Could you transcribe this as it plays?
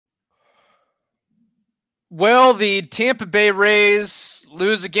Well, the Tampa Bay Rays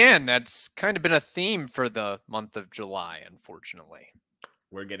lose again. That's kind of been a theme for the month of July, unfortunately.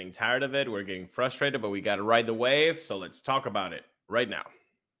 We're getting tired of it. We're getting frustrated, but we got to ride the wave. So let's talk about it right now.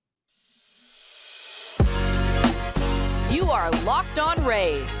 You are Locked On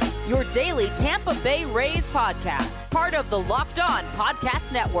Rays, your daily Tampa Bay Rays podcast, part of the Locked On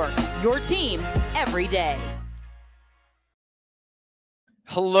Podcast Network, your team every day.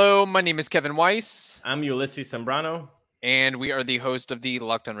 Hello, my name is Kevin Weiss. I'm Ulises Sambrano. And we are the host of the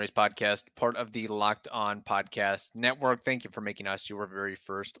Locked On Rays podcast, part of the Locked On Podcast Network. Thank you for making us your very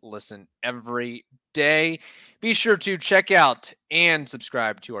first listen every day. Be sure to check out and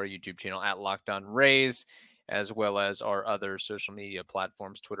subscribe to our YouTube channel at Locked On Rays, as well as our other social media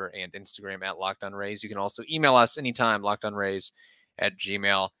platforms, Twitter and Instagram at Locked On Rays. You can also email us anytime,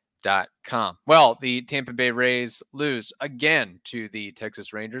 lockedonrays@gmail.com. Well, the Tampa Bay Rays lose again to the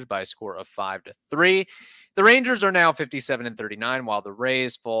Texas Rangers by a score of 5-3. The Rangers are now 57-39, while the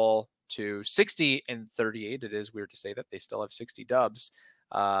Rays fall to 60-38. It is weird to say that they still have 60 dubs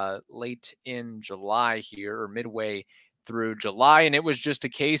late in July here, or midway through July. And it was just a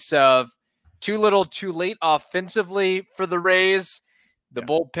case of too little, too late offensively for the Rays. The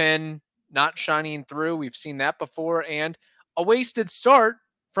bullpen not shining through. We've seen that before. And a wasted start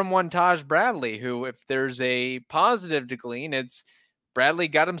from one Taj Bradley, who, if there's a positive to glean, it's Bradley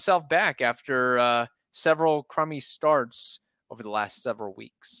got himself back after several crummy starts over the last several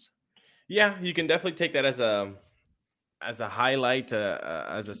weeks. Yeah, you can definitely take that as a highlight,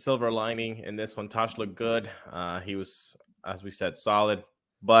 as a silver lining in this one. Tosh looked good. He was, as we said, solid.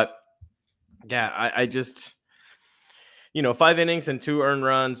 But yeah, I just, 5 innings and 2 earned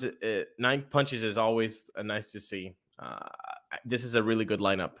runs, 9 punches is always nice to see. This is a really good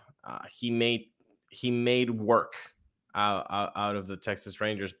lineup. He made work out of the Texas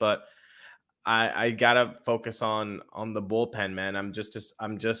Rangers, but I gotta focus on the bullpen, man. I'm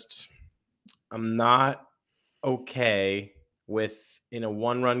not okay with, in a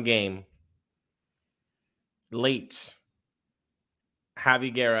 1-run game late,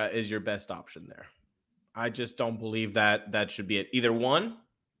 Javy Guerra is your best option there. I just don't believe that should be it. Either one,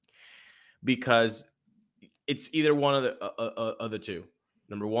 because it's either one of the two.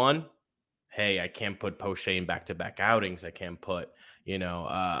 Number one, hey, I can't put Poche in back-to-back outings. I can't put,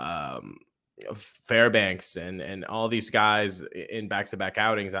 Fairbanks and all these guys in back-to-back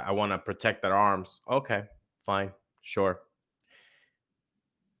outings. I want to protect their arms. Okay, fine, sure.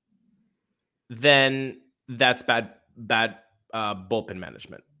 Then that's bad bullpen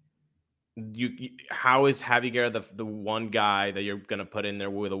management. How is Javy Guerra the one guy that you're going to put in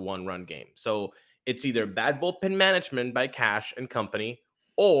there with a 1-run game? So it's either bad bullpen management by Cash and company,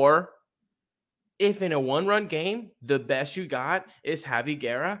 or if in a 1-run game, the best you got is Javy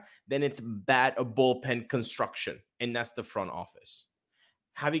Guerra, then it's bad bullpen construction, and that's the front office.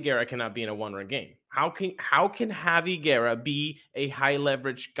 Javy Guerra cannot be in a 1-run game. How can Javy Guerra be a high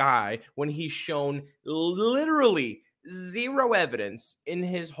leverage guy when he's shown literally zero evidence in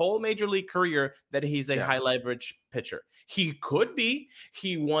his whole major league career that he's a high leverage pitcher? He could be.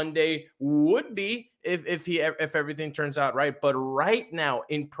 He one day would be if everything turns out right. But right now,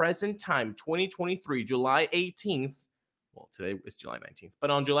 in present time, 2023, July 18th. Well, today is July 19th, but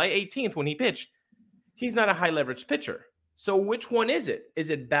on July 18th when he pitched, he's not a high leverage pitcher. So which one is it? Is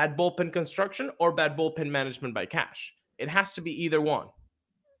it bad bullpen construction or bad bullpen management by Cash? It has to be either one.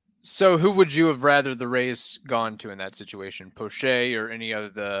 So who would you have rather the Rays gone to in that situation? Poche or any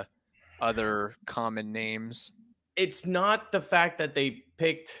of the other common names? It's not the fact that they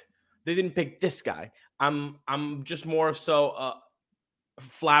didn't pick this guy. I'm just more so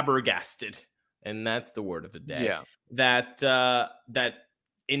flabbergasted, and that's the word of the day. Yeah. That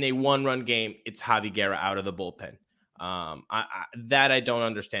in a 1-run game, it's Javy Guerra out of the bullpen. I don't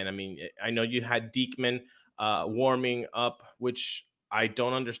understand. I mean, I know you had Diekman warming up, which I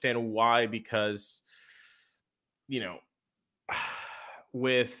don't understand why, because,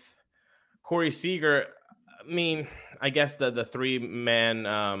 with Corey Seager, I mean, I guess the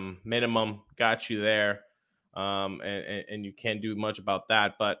 3-man minimum got you there, and you can't do much about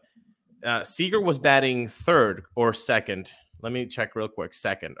that. But Seager was batting third or second. Let me check real quick.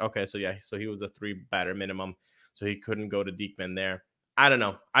 Second. Okay, so he was a 3-batter minimum, so he couldn't go to Diekman there. I don't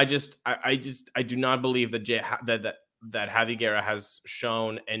know. I do not believe that Javy Guerra has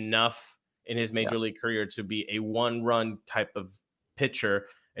shown enough in his major league career to be a 1-run type of pitcher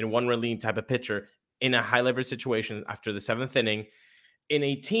and 1-run lean type of pitcher in a high leverage situation after the 7th inning in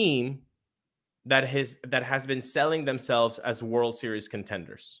a team that has been selling themselves as World Series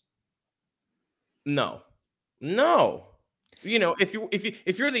contenders. No. You know, if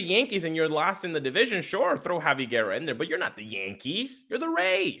you're the Yankees and you're last in the division, sure, throw Javy Guerra in there, but you're not the Yankees. You're the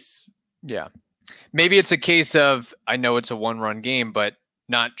Rays. Yeah. Maybe it's a case of, I know it's a 1-run game, but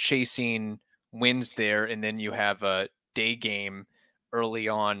not chasing wins there. And then you have a day game early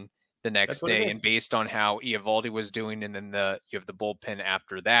on the next day. And based on how Eovaldi was doing, and then you have the bullpen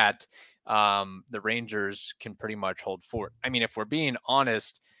after that, the Rangers can pretty much hold fort. I mean, if we're being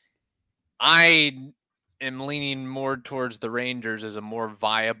honest, I am leaning more towards the Rangers as a more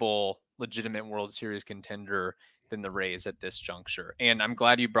viable, legitimate World Series contender than the Rays at this juncture. And I'm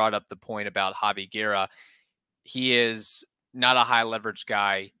glad you brought up the point about Javy Guerra. He is not a high leverage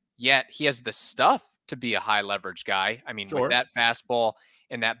guy yet. He has the stuff to be a high leverage guy. I mean, with that fastball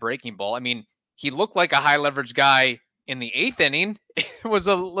and that breaking ball, I mean, he looked like a high leverage guy in the 8th inning. It was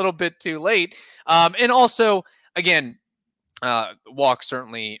a little bit too late. And also, again, walks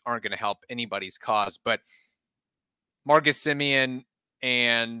certainly aren't going to help anybody's cause, but Marcus Semien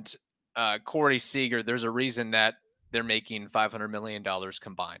and Corey Seager, there's a reason that they're making $500 million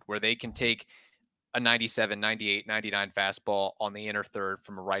combined, where they can take a 97, 98, 99 fastball on the inner third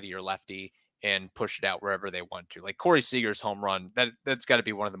from a righty or lefty and push it out wherever they want to. Like Corey Seager's home run, that's got to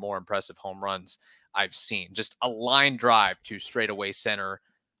be one of the more impressive home runs I've seen. Just a line drive to straightaway center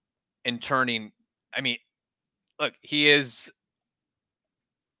and turning. I mean, look, he's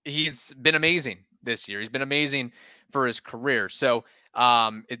been amazing this year. He's been amazing for his career. So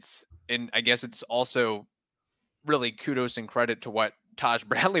and I guess it's also really kudos and credit to what Taj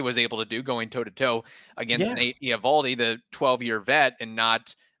Bradley was able to do, going toe-to-toe against Nate Eovaldi, the 12-year vet, and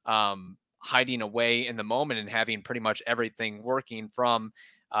not hiding away in the moment and having pretty much everything working from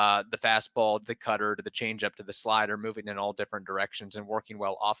the fastball, the cutter, to the changeup, to the slider, moving in all different directions and working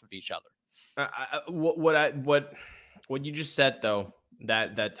well off of each other. What you just said, though,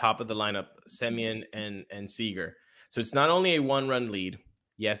 that top of the lineup, Semien and Seager. So it's not only a 1-run lead.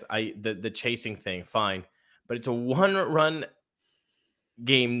 Yes, the chasing thing, fine. But it's a 1-run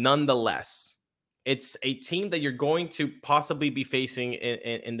game nonetheless. It's a team that you're going to possibly be facing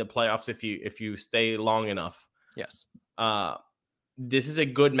in the playoffs if you stay long enough. Yes. This is a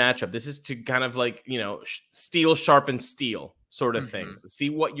good matchup. This is to kind of like, steel sharpen steel sort of thing. See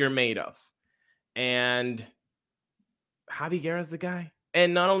what you're made of. And Javy Guerra's the guy.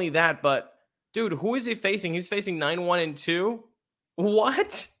 And not only that, but dude, who is he facing? He's facing 9-1-2.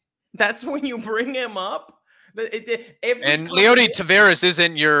 What? That's when you bring him up? And Leody Taveras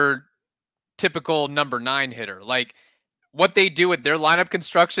isn't your typical number 9 hitter. Like, what they do with their lineup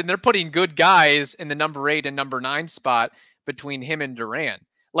construction, they're putting good guys in the number 8 and number 9 spot between him and Duran.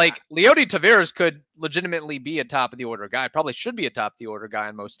 Like, Leody Taveras could legitimately be a top of the order guy. Probably should be a top of the order guy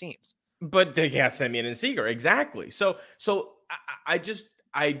on most teams. But Semien and Seager, exactly. So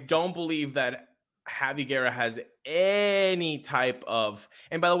I don't believe that Javy Guerra has any type of,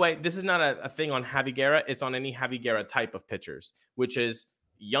 and by the way, this is not a thing on Javy Guerra. It's on any Javy Guerra type of pitchers, which is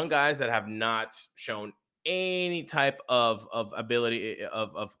young guys that have not shown any type of ability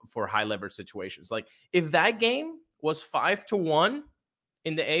for high leverage situations. Like, if that game was 5-1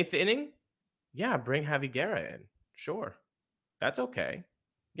 in the 8th inning, yeah, bring Javy Guerra in. Sure. That's okay.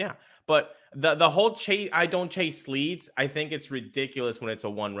 Yeah. But the whole chase, I don't chase leads. I think it's ridiculous when it's a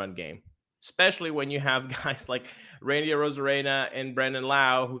 1-run game, especially when you have guys like Randy Arozarena and Brandon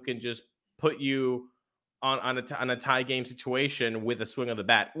Lowe who can just put you on a tie game situation with a swing of the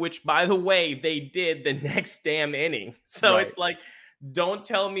bat, which, by the way, they did the next damn inning. So It's like, don't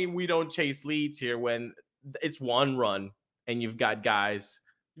tell me we don't chase leads here when it's 1 run and you've got guys.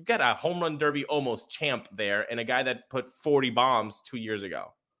 You've got a home run derby almost champ there and a guy that put 40 bombs 2 years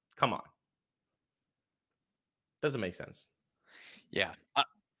ago. Come on. Doesn't make sense. Yeah.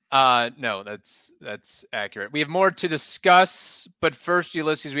 No, that's accurate. We have more to discuss, but first,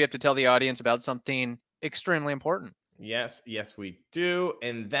 Ulises, we have to tell the audience about something extremely important. Yes, we do.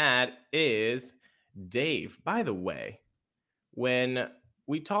 And that is Dave. By the way, when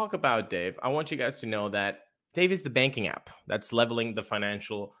we talk about Dave, I want you guys to know that Dave is the banking app that's leveling the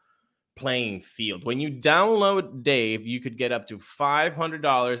financial playing field. When you download Dave, you could get up to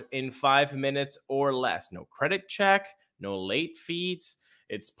 $500 in 5 minutes or less. No credit check, no late fees.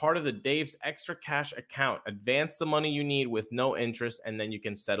 It's part of the Dave's Extra Cash account. Advance the money you need with no interest, and then you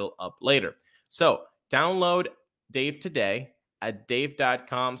can settle up later. So download Dave today at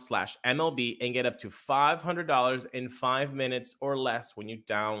dave.com/MLB and get up to $500 in 5 minutes or less when you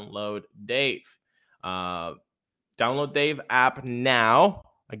download Dave. Download Dave app now.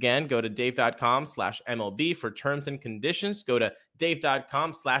 Again, go to dave.com/MLB for terms and conditions. Go to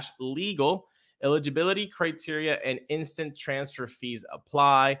dave.com/legal. Eligibility criteria and instant transfer fees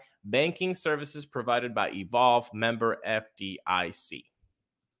apply. Banking services provided by Evolve, member FDIC.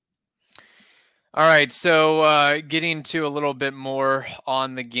 All right, so getting to a little bit more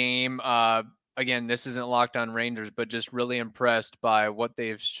on the game. Again, this isn't Locked On Rangers, but just really impressed by what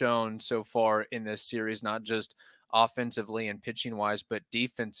they've shown so far in this series, not just offensively and pitching-wise, but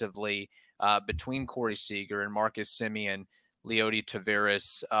defensively between Corey Seager and Marcus Semien, Leody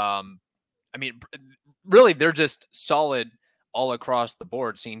Taveras. I mean, really, they're just solid all across the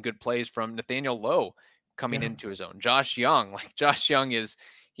board, seeing good plays from Nathaniel Lowe coming into his own. Josh Young,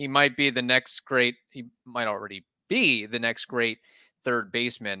 he might be the next great, he might already be the next great third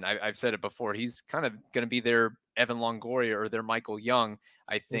baseman. I've said it before. He's kind of going to be their Evan Longoria or their Michael Young,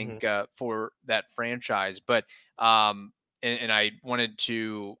 I think, for that franchise. But, and I wanted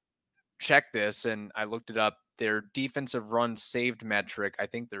to check this and I looked it up. Their defensive runs saved metric, I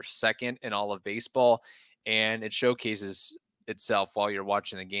think they're second in all of baseball. And it showcases itself while you're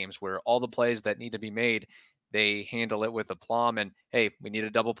watching the games where all the plays that need to be made, they handle it with aplomb. And hey, we need a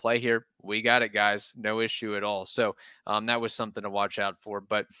double play here. We got it, guys. No issue at all. So that was something to watch out for.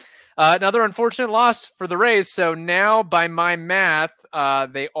 But another unfortunate loss for the Rays. So now, by my math,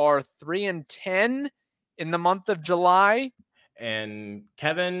 they are 3-10 in the month of July. And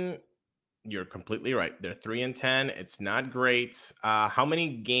Kevin, you're completely right. They're 3-10. It's not great. How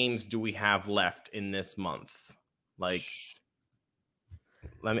many games do we have left in this month? Like,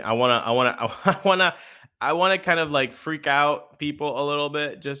 I want to kind of like freak out people a little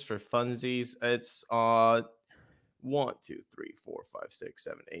bit just for funsies. It's 1, 2, 3, 4, 5, 6,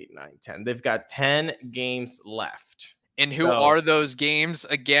 7, 8, 9, 10. They've got 10 games left. And who are those games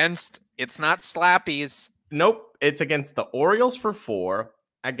against? It's not Slappies. Nope. It's against the Orioles for 4,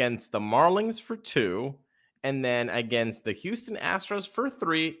 against the Marlins for 2, and then against the Houston Astros for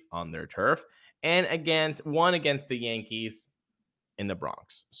 3 on their turf, and against the Yankees in the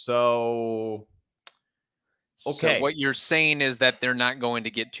Bronx. So, okay. So what you're saying is that they're not going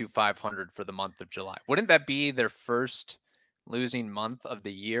to get to 500 for the month of July. Wouldn't that be their first losing month of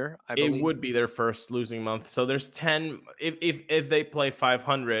the year? I believe it would be their first losing month. So there's 10. If they play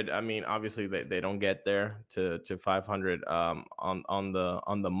 500, I mean, obviously they don't get there to 500 on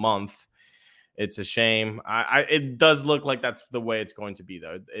the month. It's a shame. It does look like that's the way it's going to be,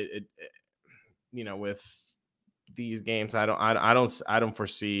 though. It with these games, I don't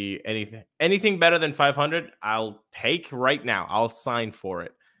foresee anything better than 500. I'll take right now. I'll sign for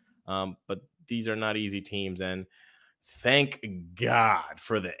it. But these are not easy teams, and thank God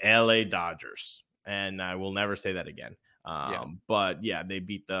for the LA Dodgers. And I will never say that again. But yeah, they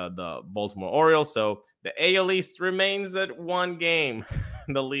beat the Baltimore Orioles, so the AL East remains at 1 game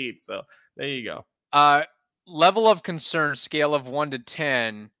the lead. So there you go. Level of concern, scale of 1 to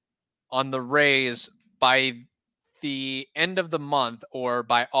 10 on the Rays by the end of the month or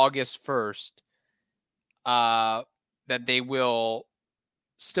by August 1st, that they will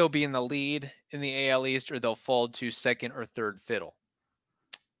still be in the lead in the AL East, or they'll fall to second or third fiddle?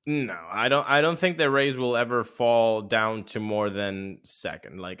 No, I don't think the Rays will ever fall down to more than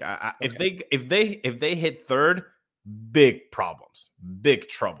second. Like okay. if they hit third, big problems, big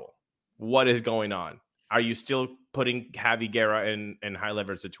trouble. What is going on? Are you still putting Javy Guerra in high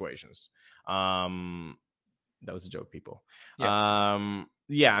leverage situations? That was a joke, people. No, I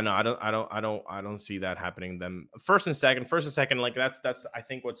don't see that happening. Them first and second, like that's I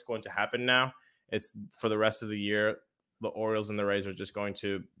think what's going to happen now. It's for the rest of the year. The Orioles and the Rays are just going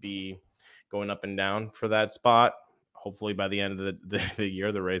to be going up and down for that spot. Hopefully by the end of the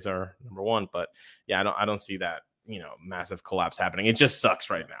year, the Rays are number 1. But yeah, I don't see that, massive collapse happening. It just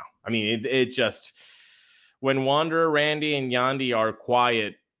sucks right now. I mean, it just, when Wanderer, Randy, and Yandy are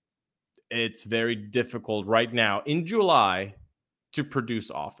quiet, it's very difficult right now in July to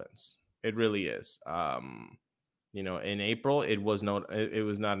produce offense. It really is. In April, it was not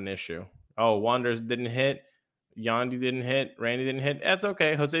an issue. Oh, Wanderers didn't hit. Yandy didn't hit. Randy didn't hit. That's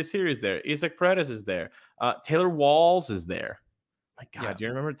okay. Jose Siri's there. Isaac Paredes is there. Taylor Walls is there. My God, yeah. Do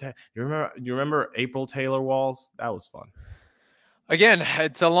you remember April Taylor Walls? That was fun. Again,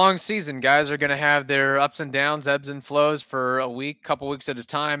 it's a long season. Guys are going to have their ups and downs, ebbs and flows for a week, couple weeks at a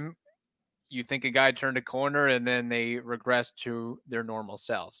time. You think a guy turned a corner and then they regress to their normal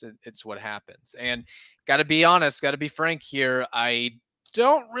selves. It's what happens. And got to be honest, got to be frank here. I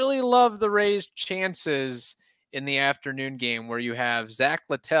don't really love the Rays' chances in the afternoon game where you have Zach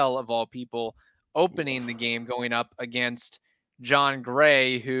Littell, of all people, opening the game, going up against John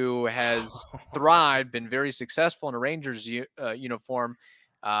Gray, who has thrived, been very successful in a Rangers uniform,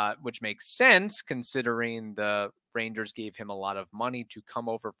 which makes sense considering the Rangers gave him a lot of money to come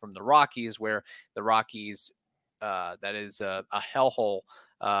over from the Rockies, where the Rockies, that is a hellhole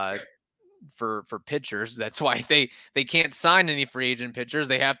for pitchers. That's why they can't sign any free agent pitchers.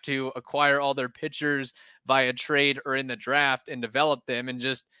 They have to acquire all their pitchers via trade or in the draft and develop them and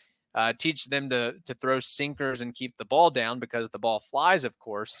just teach them to throw sinkers and keep the ball down because the ball flies, of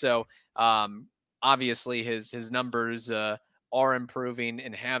course. So obviously his numbers are improving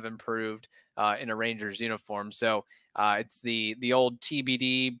and have improved in a Rangers uniform. So it's the old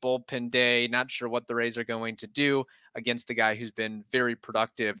TBD bullpen day. Not sure what the Rays are going to do against a guy who's been very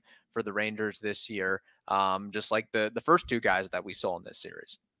productive for the Rangers this year, just like the first two guys that we saw in this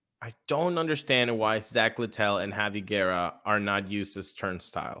series. I don't understand why Zach Littell and Javy Guerra are not used as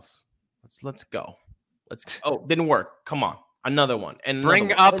turnstiles. Let's go. Oh, didn't work. Come on, another one. And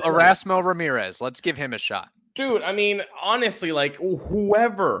bring up Erasmo Ramirez. Let's give him a shot, dude. I mean, honestly, like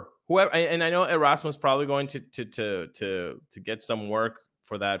whoever, and I know Erasmo's probably going to get some work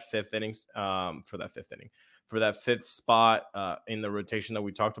for that fifth spot in the rotation that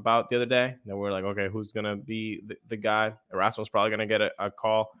we talked about the other day. And we're like, okay, who's gonna be the guy? Erasmo's probably gonna get a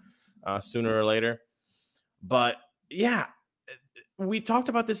call sooner or later. But yeah, we talked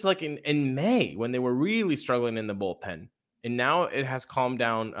about this like in May when they were really struggling in the bullpen, and now it has calmed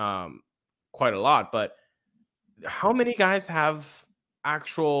down quite a lot. But how many guys have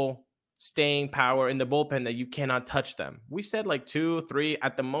actual staying power in the bullpen that you cannot touch them? We said like 2, 3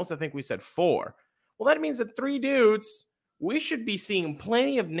 at the most. I think we said 4. Well, that means that 3 dudes, we should be seeing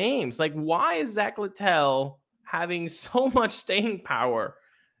plenty of names. Like, why is Zach Littell having so much staying power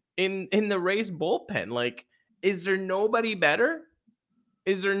in the Rays bullpen? Like, is there nobody better?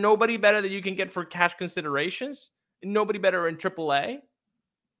 Is there nobody better that you can get for cash considerations? Nobody better in AAA?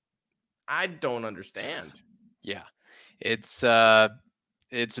 I don't understand. Yeah, it's a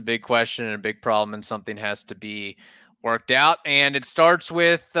big question and a big problem, and something has to be worked out. And it starts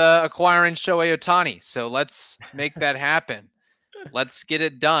with acquiring Shohei Ohtani. So let's make that happen. Let's get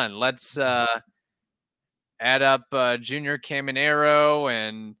it done. Let's add up Junior Caminero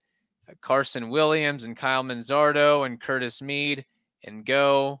and Carson Williams and Kyle Manzardo and Curtis Mead and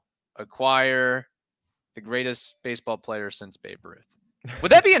go acquire the greatest baseball player since Babe Ruth.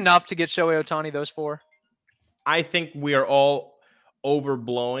 Would that be enough to get Shohei Ohtani, those 4? I think we are all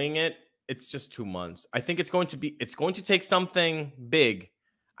overblowing it. It's just 2 months. I think it's going to take something big.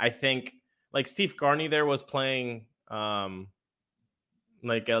 I think like Steve Carney there was playing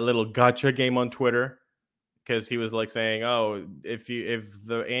like a little gotcha game on Twitter because he was like saying, oh, if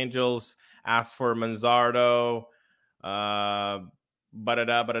the Angels ask for Manzardo,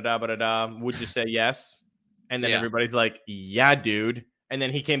 would you say yes? And then everybody's like, yeah, dude. And then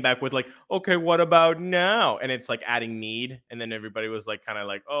he came back with like, okay, what about now? And it's like adding Mead. And then everybody was like, kind of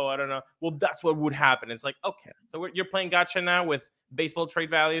like, oh, I don't know. Well, that's what would happen. It's like, okay, so you're playing gotcha now with baseball trade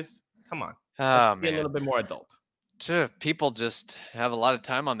values. Come on. Let's be a little bit more adult. People just have a lot of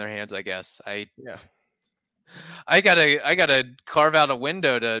time on their hands, I guess. I gotta carve out a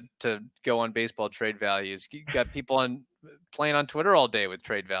window to go on baseball trade values. You got people playing on Twitter all day with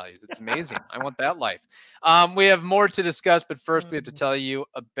trade values. It's amazing. I want that life. We have more to discuss, but first we have to tell you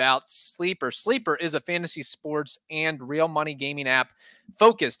about Sleeper. Sleeper is a fantasy sports and real money gaming app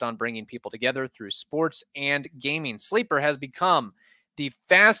focused on bringing people together through sports and gaming. Sleeper has become the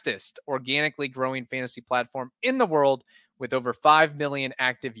fastest organically growing fantasy platform in the world with over 5 million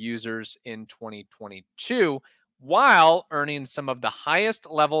active users in 2022, while earning some of the highest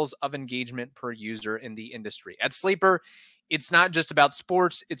levels of engagement per user in the industry. At Sleeper, it's not just about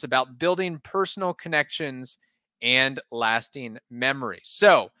sports, it's about building personal connections and lasting memories.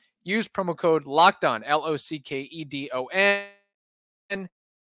 So use promo code LOCKEDON, LOCKEDON,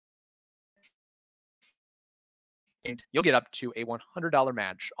 and you'll get up to a $100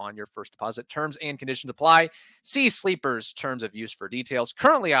 match on your first deposit. Terms and conditions apply. See Sleeper's terms of use for details.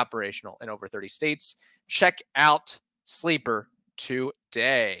 Currently operational in over 30 states. Check out Sleeper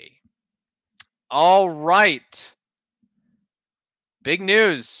today. All right. Big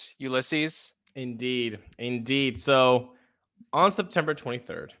news, Ulises. Indeed. So on September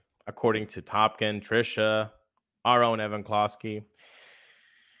 23rd, according to Topkin, Trisha, our own Evan Klosky,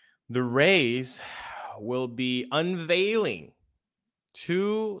 the Rays will be unveiling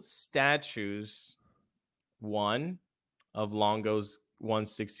 2 statues, one of Longo's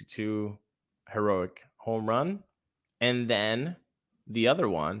 162 heroic home run, and then the other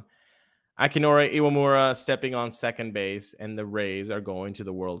one, Akinori Iwamura stepping on second base, and the Rays are going to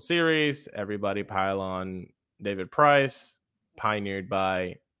the World Series. Everybody pile on David Price, pioneered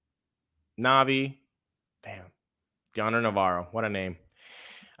by Navi. Damn. Yonder Navarro. What a name.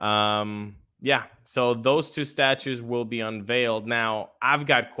 Yeah, so those 2 statues will be unveiled. Now, I've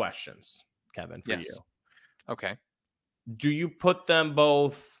got questions, Kevin, for you. Okay. Do you put them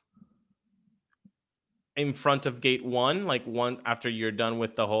both in front of gate one, like one after you're done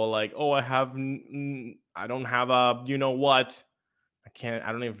with the whole like, oh, I don't have a, you know what? I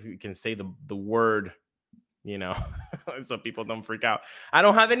don't know if you can say the word, so people don't freak out. I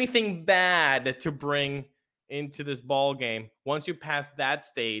don't have anything bad to bring into this ball game. Once you pass that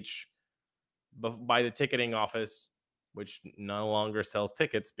stage by the ticketing office, which no longer sells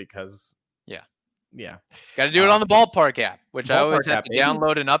tickets because got to do it on the ballpark app, which I always have app, to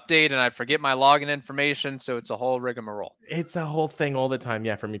download and update, and I forget my login information, so it's a whole rigmarole. It's a whole thing all the time.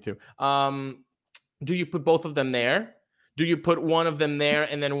 Yeah, for me too. Do you put both of them there? Do you put one of them there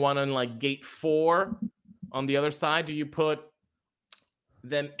and then one on like gate 4 on the other side? Do you put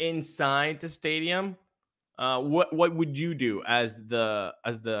them inside the stadium? What would you do as the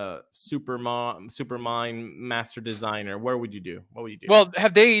Supermind master designer? What would you do? Well,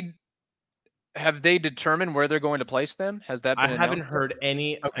 have they determined where they're going to place them? Has that been announced? I haven't heard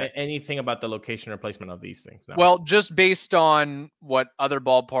anything about the location or placement of these things. No. Well, just based on what other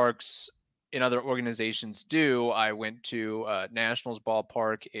ballparks in other organizations do, I went to Nationals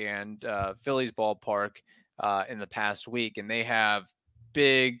ballpark and Phillies ballpark in the past week, and they have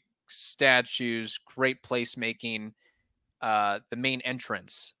big statues, great placemaking, the main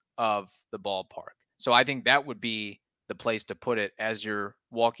entrance of the ballpark. So I think that would be the place to put it as you're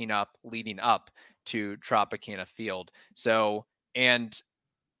walking up, leading up to Tropicana Field. So, and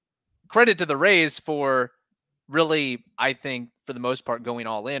credit to the Rays for really, I think, for the most part, going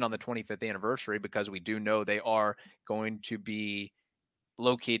all in on the 25th anniversary, because we do know they are going to be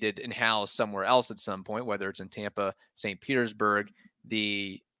located in-house somewhere else at some point, whether it's in Tampa, St. Petersburg.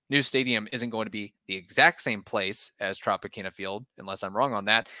 The new stadium isn't going to be the exact same place as Tropicana Field, unless I'm wrong on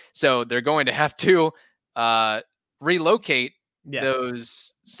that. So they're going to have to relocate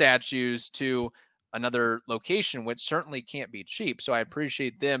those statues to another location, which certainly can't be cheap. So I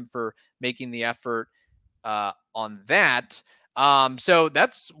appreciate them for making the effort on that. So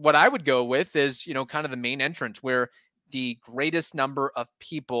that's what I would go with is, kind of the main entrance where the greatest number of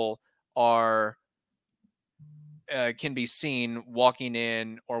people are can be seen walking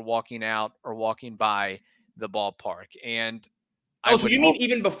in or walking out or walking by the ballpark. And so you mean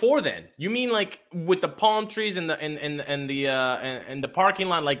even before then? You mean like with the palm trees and the parking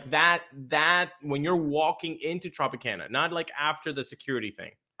lot, like that when you're walking into Tropicana, not like after the security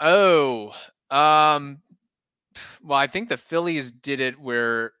thing? Oh, well, I think the Phillies did it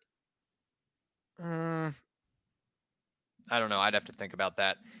where I don't know. I'd have to think about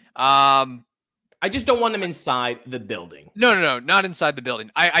that. I just don't want them inside the building. No, not inside the building.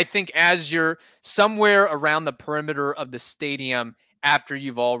 I think as you're somewhere around the perimeter of the stadium after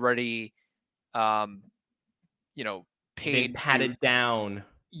you've already, been patted down.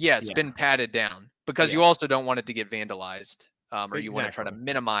 Yes, been patted down, because you also don't want it to get vandalized, or you want to try to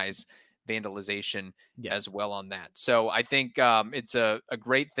minimize vandalization as well on that. So I think it's a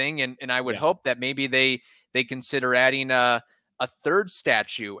great thing, and I would hope that maybe they consider adding a third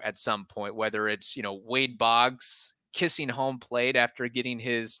statue at some point, whether it's, Wade Boggs kissing home plate after getting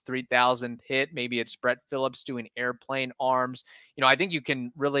his 3,000th hit. Maybe it's Brett Phillips doing airplane arms. I think you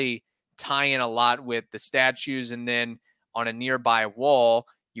can really tie in a lot with the statues. And then on a nearby wall,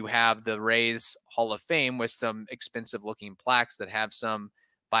 you have the Rays Hall of Fame with some expensive looking plaques that have some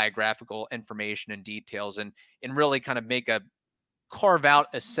biographical information and details, and really kind of carve out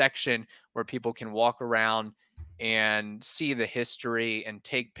a section where people can walk around and see the history and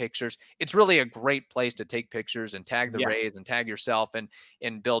take pictures. It's really a great place to take pictures and tag the Rays and tag yourself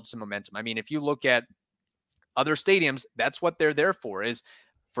and build some momentum. I mean, if you look at other stadiums, that's what they're there for, is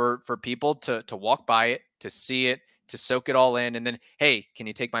for people to walk by it, to see it, to soak it all in. And then, hey, can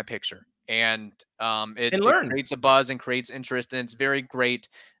you take my picture? And it creates a buzz and creates interest. And it's very great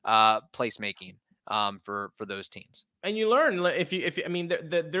placemaking for those teams. And you learn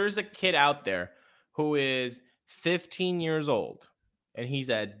there's a kid out there who is 15 years old, and he's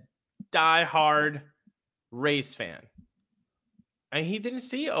a diehard Rays fan, and he didn't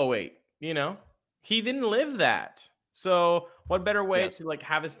see 08. He didn't live that. So what better way to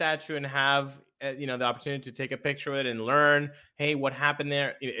have a statue and have the opportunity to take a picture of it and learn, hey, what happened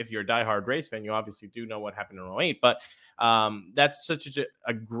there? If you're a diehard Rays fan, you obviously do know what happened in 08, but that's such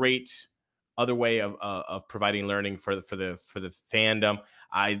a great other way of providing learning for the fandom.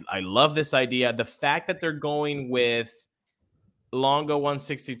 I love this idea. The fact that they're going with Longo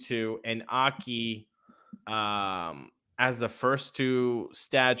 162 and Aki as the first two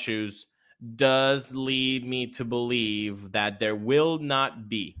statues does lead me to believe that there will not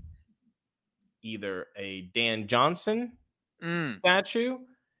be either a Dan Johnson statue,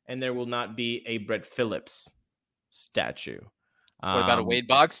 and there will not be a Brett Phillips statue. What about a Wade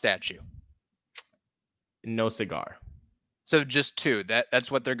Boggs statue? No cigar. So just 2. That's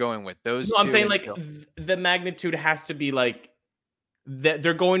what they're going with. Those. No, I'm saying like the magnitude has to be like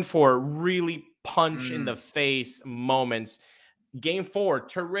they're going for really punch in the face moments. Game 4,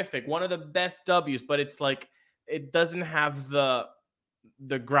 terrific, one of the best W's, but it's like it doesn't have the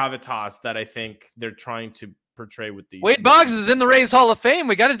gravitas that I think they're trying to portray with these. Wade Boggs is in the Rays Hall of Fame.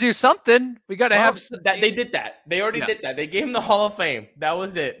 We got to do something. We got to have that. They did that. They already did that. They gave him the Hall of Fame. That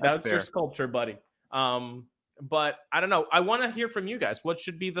was it. That was your sculpture, buddy. But I don't know. I want to hear from you guys. What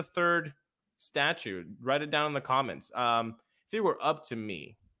should be the third statue? Write it down in the comments. If it were up to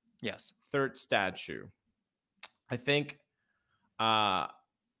me, yes, third statue. I think. I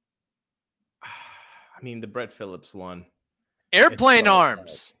mean, the Brett Phillips one. Airplane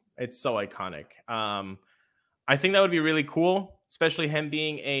arms. It's so iconic. I think that would be really cool, especially him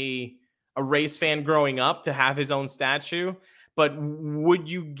being a Rays fan growing up to have his own statue. But would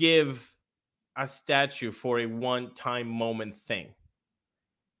you give a statue for a one-time moment thing?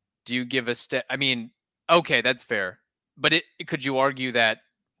 Do you give I mean, okay, that's fair. But could you argue that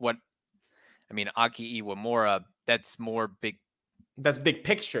Aki Iwamura, that's more big. That's big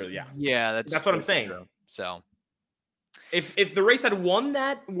picture, yeah. Yeah, that's what I'm saying. True. So if the Rays had won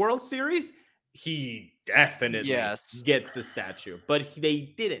that World Series, he definitely gets the statue, but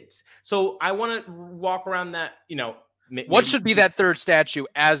they didn't. So I want to walk around that, what should be that third statue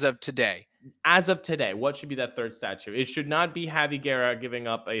as of today? As of today, what should be that third statue? It should not be Javy Guerra giving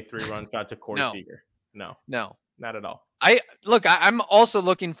up a 3-run shot to Corey Seager. No, not at all. I'm also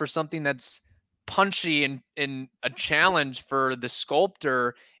looking for something that's punchy and a challenge for the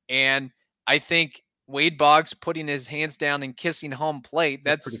sculptor. And I think Wade Boggs putting his hands down and kissing home plate,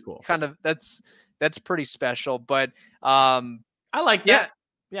 that's pretty cool. That's pretty special. But I like that.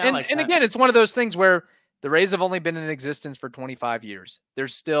 Yeah. And again, it's one of those things where the Rays have only been in existence for 25 years.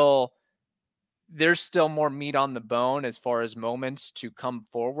 There's still more meat on the bone as far as moments to come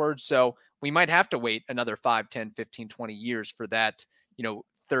forward. So we might have to wait another 5, 10, 15, 20 years for that,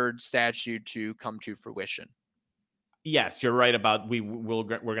 third statue to come to fruition. Yes, you're right about we're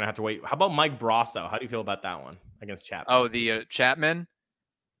going to have to wait. How about Mike Brasso? How do you feel about that one against Chapman? Oh, the Chapman?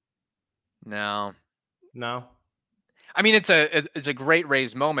 No. I mean, it's a great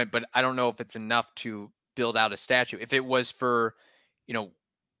Rays moment, but I don't know if it's enough to build out a statue. If it was for,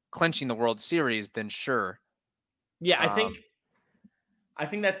 clinching the World Series, then sure. Yeah, I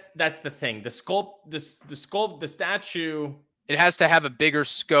think that's the thing. The statue. It has to have a bigger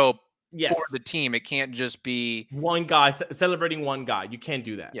scope for the team. It can't just be one guy celebrating one guy. You can't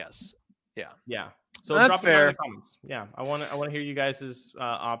do that. Yes. Yeah. So that's drop fair. it in the comments. Yeah, I want to hear you guys'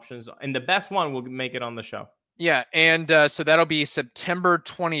 options, and the best one will make it on the show. Yeah, and so that'll be September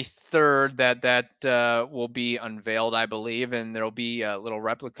 23rd that will be unveiled, I believe, and there'll be a little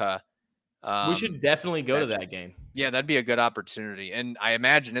replica. We should definitely go to that game. Yeah, that'd be a good opportunity, and I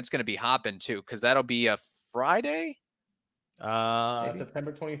imagine it's going to be hopping too, because that'll be a Friday.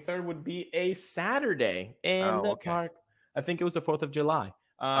 September 23rd would be a Saturday in the park. I think it was the 4th of July.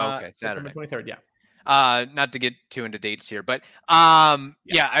 Saturday. September 23rd. Yeah. Not to get too into dates here, but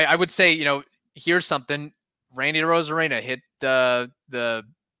I would say here's something. Randy Arozarena hit the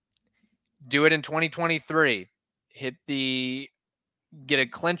do it in 2023. Get a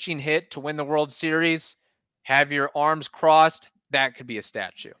clinching hit to win the World Series. Have your arms crossed. That could be a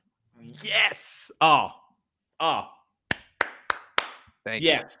statue. Yes. Oh. Thank you.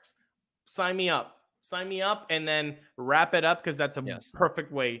 Yes. Sign me up, and then wrap it up, because that's a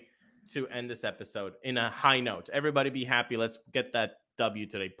perfect way to end this episode in a high note. Everybody be happy. Let's get that W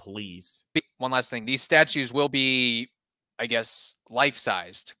today, please. One last thing. These statues will be, I guess,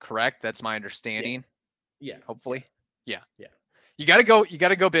 life-sized, correct? That's my understanding. Yeah. Hopefully. Yeah. You gotta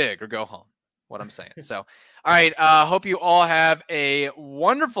go big or go home. What I'm saying. So, all right. Hope you all have a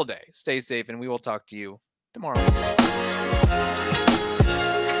wonderful day. Stay safe, and we will talk to you tomorrow.